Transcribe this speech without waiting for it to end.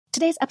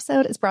Today's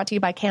episode is brought to you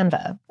by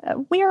Canva.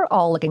 We're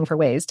all looking for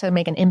ways to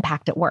make an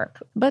impact at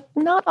work, but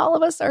not all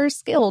of us are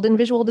skilled in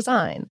visual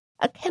design.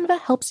 Canva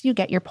helps you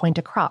get your point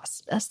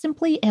across,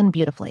 simply and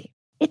beautifully.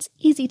 It's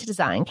easy to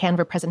design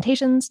Canva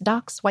presentations,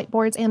 docs,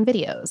 whiteboards, and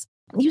videos.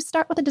 You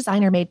start with a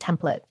designer-made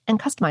template and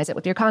customize it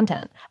with your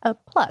content.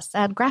 Plus,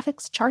 add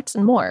graphics, charts,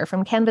 and more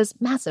from Canva's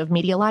massive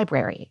media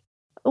library.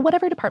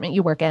 Whatever department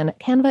you work in,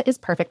 Canva is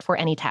perfect for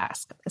any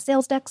task.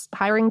 Sales decks,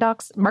 hiring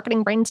docs,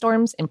 marketing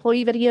brainstorms,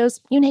 employee videos,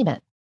 you name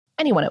it.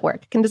 Anyone at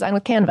work can design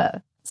with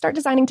Canva. Start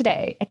designing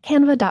today at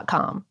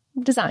canva.com.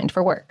 Designed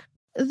for work.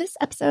 This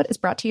episode is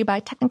brought to you by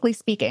Technically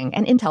Speaking,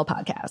 an Intel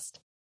podcast.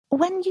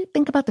 When you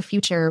think about the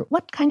future,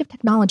 what kind of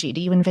technology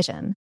do you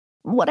envision?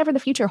 Whatever the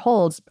future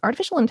holds,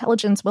 artificial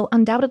intelligence will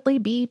undoubtedly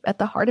be at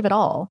the heart of it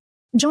all.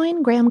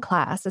 Join Graham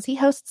Class as he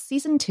hosts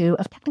Season 2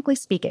 of Technically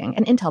Speaking,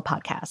 an Intel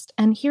podcast,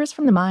 and hears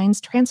from the minds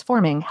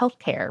transforming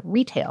healthcare,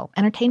 retail,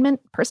 entertainment,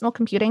 personal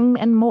computing,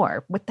 and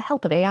more with the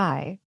help of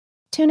AI.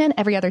 Tune in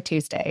every other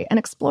Tuesday and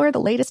explore the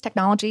latest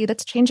technology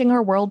that's changing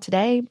our world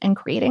today and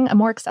creating a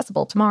more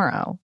accessible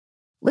tomorrow.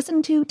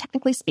 Listen to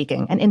Technically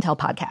Speaking, an Intel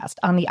podcast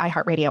on the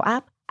iHeartRadio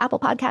app, Apple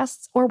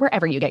Podcasts, or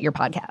wherever you get your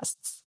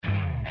podcasts.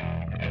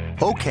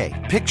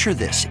 Okay, picture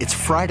this. It's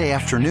Friday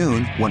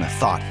afternoon when a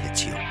thought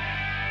hits you.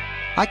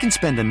 I can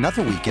spend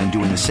another weekend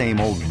doing the same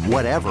old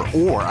whatever,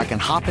 or I can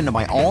hop into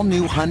my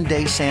all-new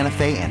Hyundai Santa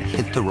Fe and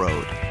hit the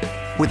road.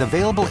 With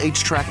available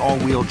H-Track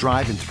all-wheel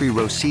drive and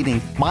 3-row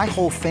seating, my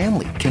whole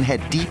family can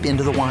head deep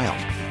into the wild.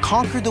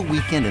 Conquer the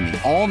weekend in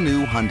the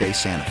all-new Hyundai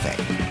Santa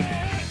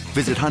Fe.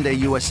 Visit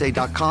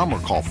HyundaiUSA.com or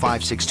call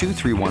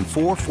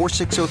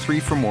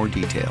 562-314-4603 for more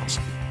details.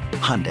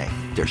 Hyundai,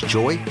 there's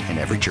joy in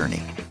every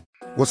journey.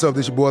 What's up,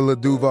 this your boy Lil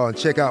Duval, and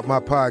check out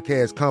my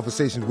podcast,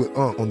 Conversations with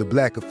Unc, on the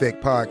Black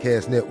Effect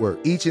Podcast Network.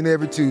 Each and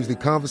every Tuesday,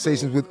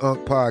 Conversations with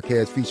Unc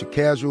podcast feature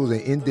casuals and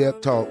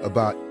in-depth talk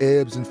about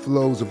ebbs and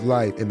flows of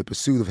life and the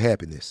pursuit of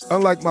happiness.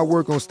 Unlike my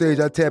work on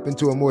stage, I tap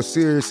into a more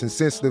serious and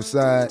sensitive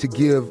side to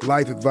give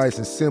life advice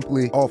and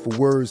simply offer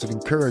words of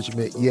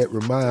encouragement, yet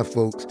remind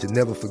folks to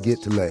never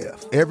forget to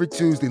laugh. Every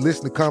Tuesday,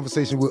 listen to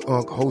Conversations with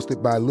Unc,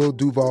 hosted by Lil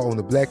Duval on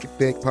the Black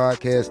Effect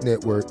Podcast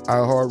Network,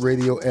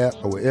 iHeartRadio app,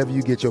 or wherever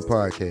you get your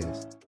podcasts.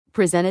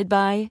 Presented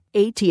by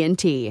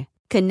AT&T.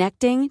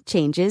 Connecting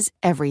changes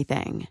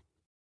everything.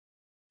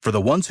 For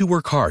the ones who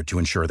work hard to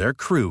ensure their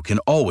crew can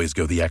always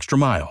go the extra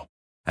mile,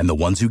 and the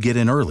ones who get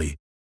in early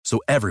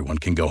so everyone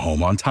can go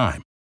home on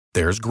time,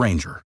 there's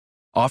Grainger,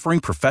 offering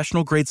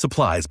professional-grade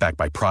supplies backed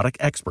by product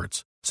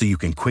experts so you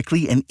can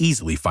quickly and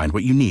easily find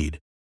what you need.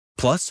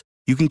 Plus,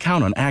 you can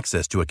count on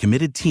access to a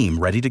committed team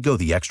ready to go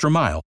the extra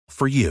mile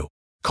for you.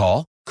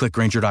 Call, click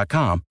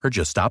Grainger.com, or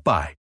just stop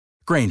by.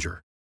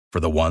 Grainger, for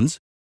the ones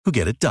who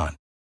get it done.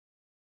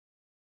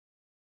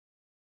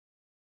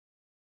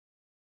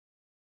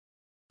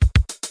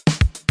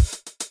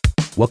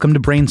 Welcome to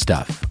Brain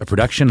Stuff, a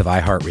production of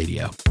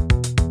iHeartRadio.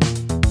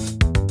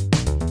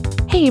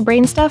 Hey,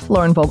 Brain Stuff,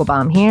 Lauren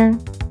Vogelbaum here.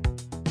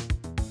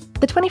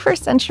 The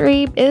 21st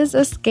century is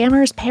a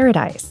scammer's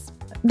paradise.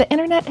 The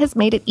internet has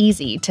made it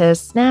easy to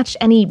snatch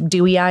any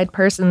dewy-eyed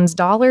person's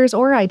dollars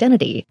or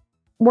identity.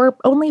 We're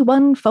only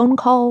one phone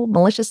call,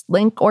 malicious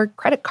link, or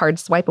credit card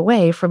swipe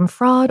away from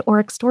fraud or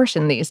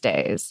extortion these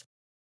days.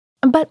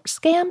 But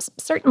scams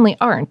certainly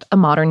aren't a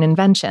modern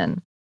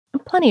invention.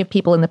 Plenty of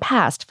people in the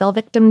past fell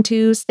victim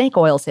to snake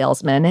oil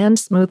salesmen and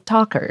smooth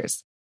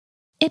talkers.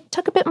 It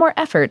took a bit more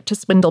effort to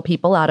swindle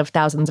people out of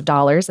thousands of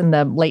dollars in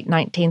the late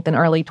 19th and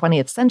early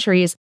 20th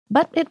centuries,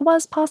 but it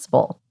was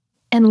possible.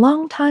 And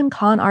longtime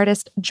con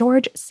artist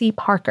George C.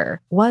 Parker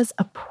was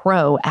a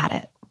pro at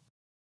it.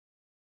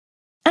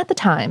 At the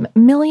time,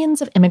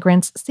 millions of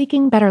immigrants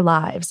seeking better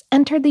lives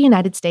entered the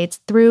United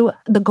States through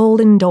the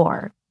Golden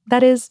Door,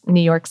 that is,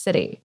 New York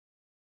City.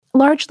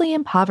 Largely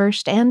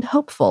impoverished and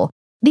hopeful,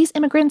 these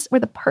immigrants were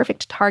the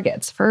perfect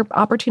targets for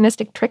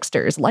opportunistic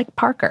tricksters like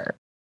Parker.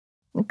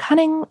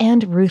 Cunning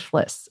and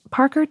ruthless,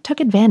 Parker took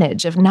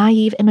advantage of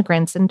naive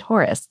immigrants and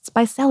tourists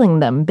by selling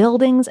them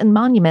buildings and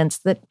monuments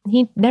that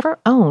he never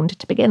owned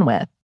to begin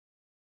with.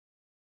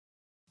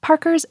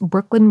 Parker's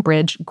Brooklyn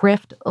Bridge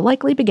grift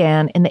likely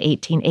began in the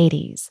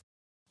 1880s.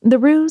 The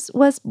ruse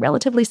was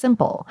relatively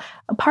simple.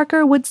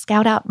 Parker would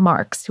scout out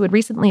Marks who had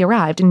recently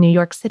arrived in New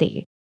York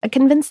City,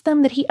 convince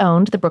them that he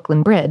owned the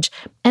Brooklyn Bridge,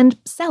 and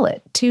sell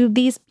it to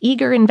these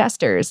eager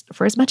investors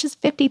for as much as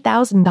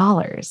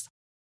 $50,000.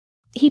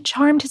 He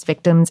charmed his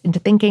victims into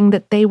thinking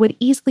that they would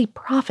easily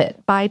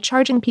profit by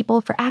charging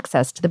people for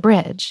access to the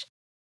bridge.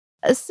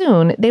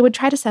 Soon, they would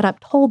try to set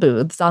up toll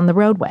booths on the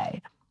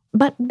roadway.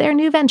 But their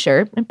new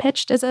venture,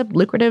 pitched as a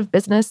lucrative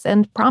business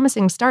and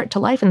promising start to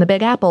life in the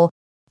Big Apple,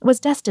 was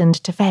destined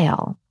to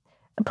fail.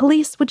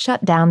 Police would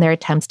shut down their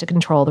attempts to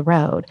control the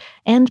road,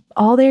 and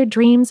all their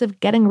dreams of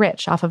getting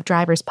rich off of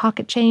drivers'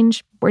 pocket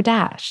change were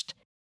dashed.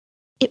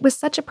 It was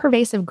such a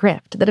pervasive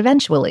grift that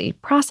eventually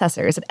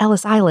processors at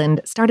Ellis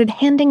Island started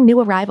handing new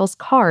arrivals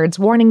cards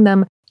warning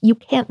them, "You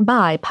can't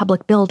buy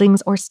public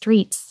buildings or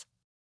streets."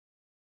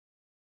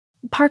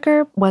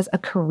 Parker was a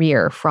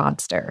career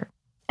fraudster.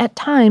 At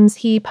times,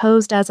 he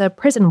posed as a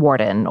prison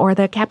warden or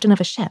the captain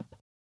of a ship.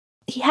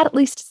 He had at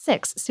least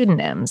 6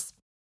 pseudonyms.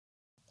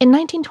 In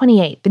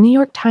 1928, the New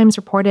York Times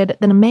reported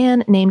that a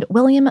man named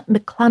William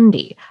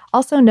McClundy,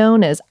 also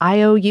known as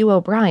I.O.U.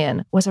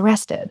 O'Brien, was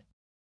arrested.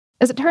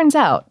 As it turns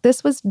out,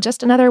 this was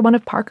just another one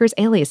of Parker's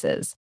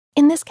aliases.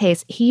 In this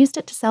case, he used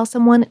it to sell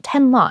someone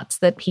 10 lots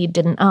that he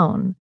didn't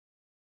own.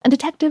 And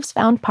detectives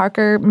found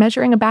Parker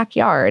measuring a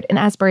backyard in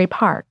Asbury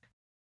Park.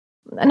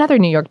 Another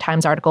New York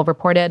Times article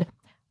reported,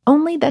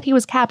 only that he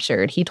was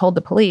captured, he told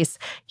the police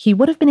he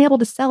would have been able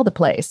to sell the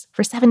place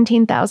for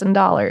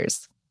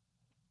 $17,000.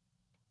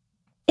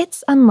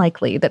 It's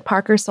unlikely that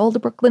Parker sold the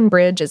Brooklyn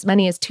Bridge as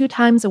many as 2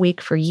 times a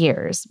week for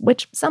years,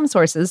 which some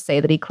sources say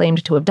that he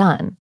claimed to have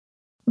done.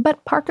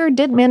 But Parker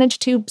did manage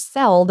to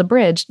sell the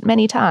bridge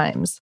many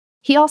times.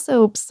 He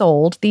also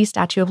sold the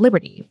Statue of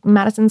Liberty,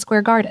 Madison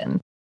Square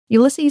Garden,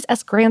 Ulysses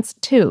S. Grant's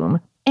tomb,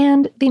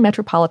 and the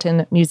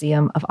Metropolitan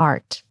Museum of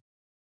Art.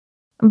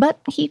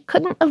 But he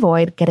couldn't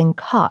avoid getting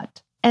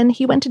caught, and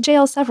he went to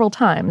jail several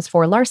times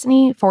for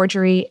larceny,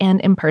 forgery, and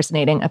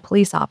impersonating a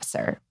police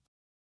officer.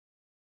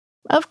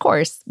 Of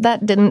course,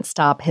 that didn't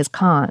stop his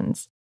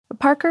cons.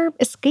 Parker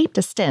escaped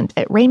a stint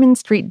at Raymond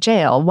Street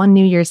Jail one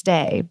New Year's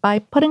Day by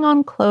putting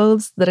on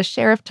clothes that a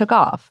sheriff took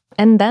off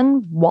and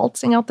then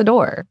waltzing out the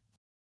door.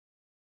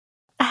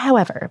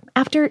 However,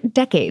 after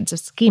decades of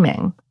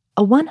scheming,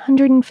 a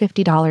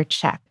 $150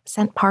 check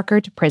sent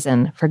Parker to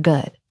prison for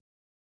good.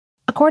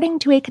 According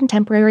to a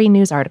contemporary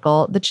news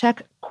article, the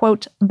check,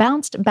 quote,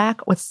 bounced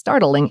back with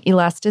startling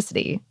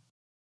elasticity.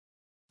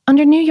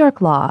 Under New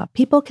York law,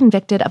 people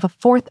convicted of a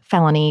 4th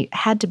felony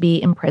had to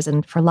be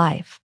imprisoned for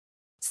life.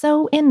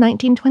 So in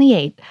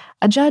 1928,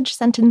 a judge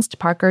sentenced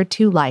Parker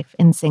to life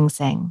in Sing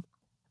Sing.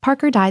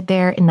 Parker died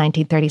there in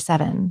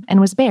 1937 and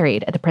was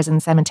buried at the prison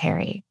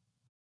cemetery.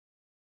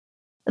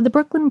 The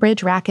Brooklyn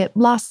Bridge racket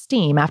lost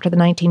steam after the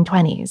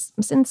 1920s,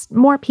 since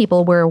more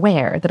people were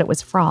aware that it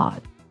was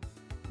fraud.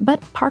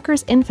 But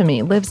Parker's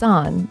infamy lives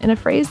on in a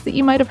phrase that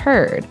you might have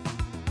heard.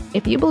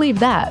 If you believe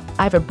that,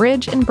 I have a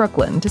bridge in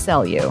Brooklyn to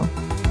sell you.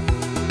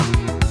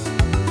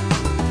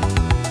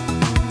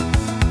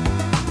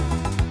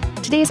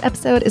 Today's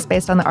episode is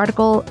based on the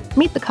article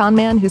Meet the Con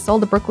Man Who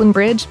Sold the Brooklyn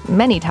Bridge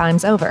Many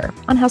Times Over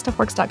on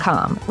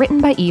HowStuffWorks.com,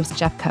 written by Eves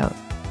Jeffcoat.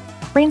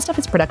 Brainstuff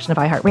is a production of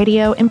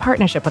iHeartRadio in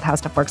partnership with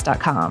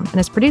HowStuffWorks.com and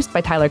is produced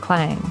by Tyler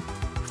Klang.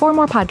 For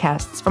more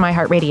podcasts from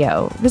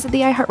iHeartRadio, visit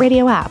the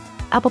iHeartRadio app,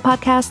 Apple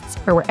Podcasts,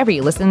 or wherever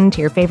you listen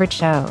to your favorite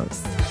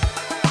shows.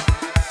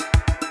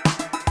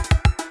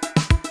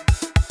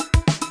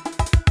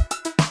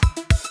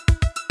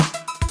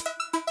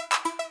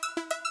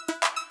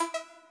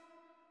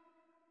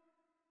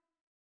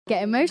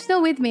 Get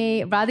emotional with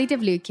me, Radhi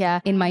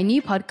Devlukia, in my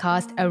new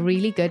podcast, A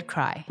Really Good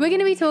Cry. We're going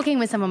to be talking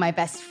with some of my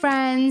best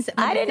friends.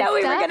 I didn't know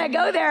we were going to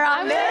go there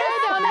on this.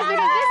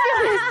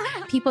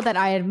 People that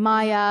I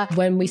admire.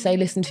 When we say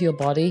listen to your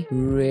body,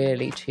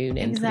 really tune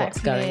into what's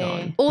going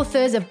on.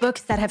 Authors of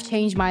books that have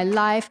changed my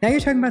life. Now you're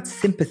talking about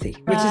sympathy,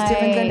 which is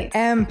different than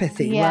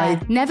empathy,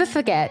 right? Never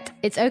forget,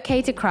 it's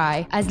okay to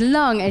cry as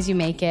long as you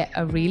make it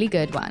a really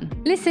good one.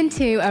 Listen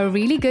to A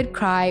Really Good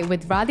Cry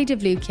with Radhi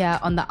Devlukia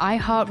on the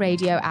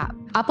iHeartRadio app,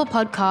 Apple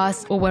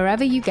Podcasts, or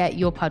wherever you get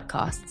your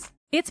podcasts.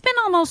 It's been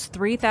almost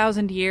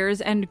 3,000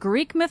 years, and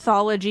Greek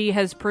mythology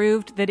has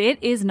proved that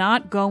it is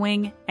not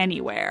going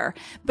anywhere.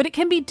 But it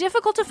can be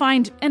difficult to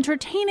find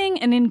entertaining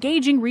and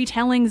engaging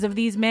retellings of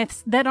these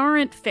myths that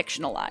aren't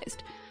fictionalized.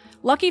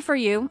 Lucky for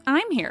you,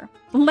 I'm here.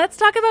 Let's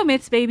Talk About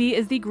Myths, Baby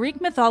is the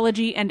Greek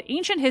mythology and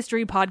ancient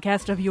history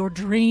podcast of your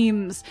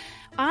dreams.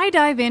 I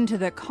dive into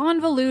the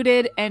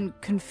convoluted and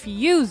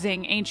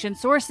confusing ancient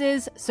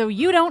sources so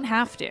you don't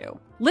have to.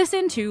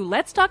 Listen to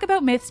Let's Talk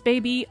About Myths,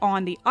 Baby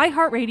on the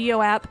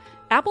iHeartRadio app,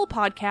 Apple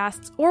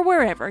Podcasts, or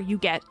wherever you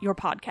get your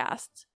podcasts.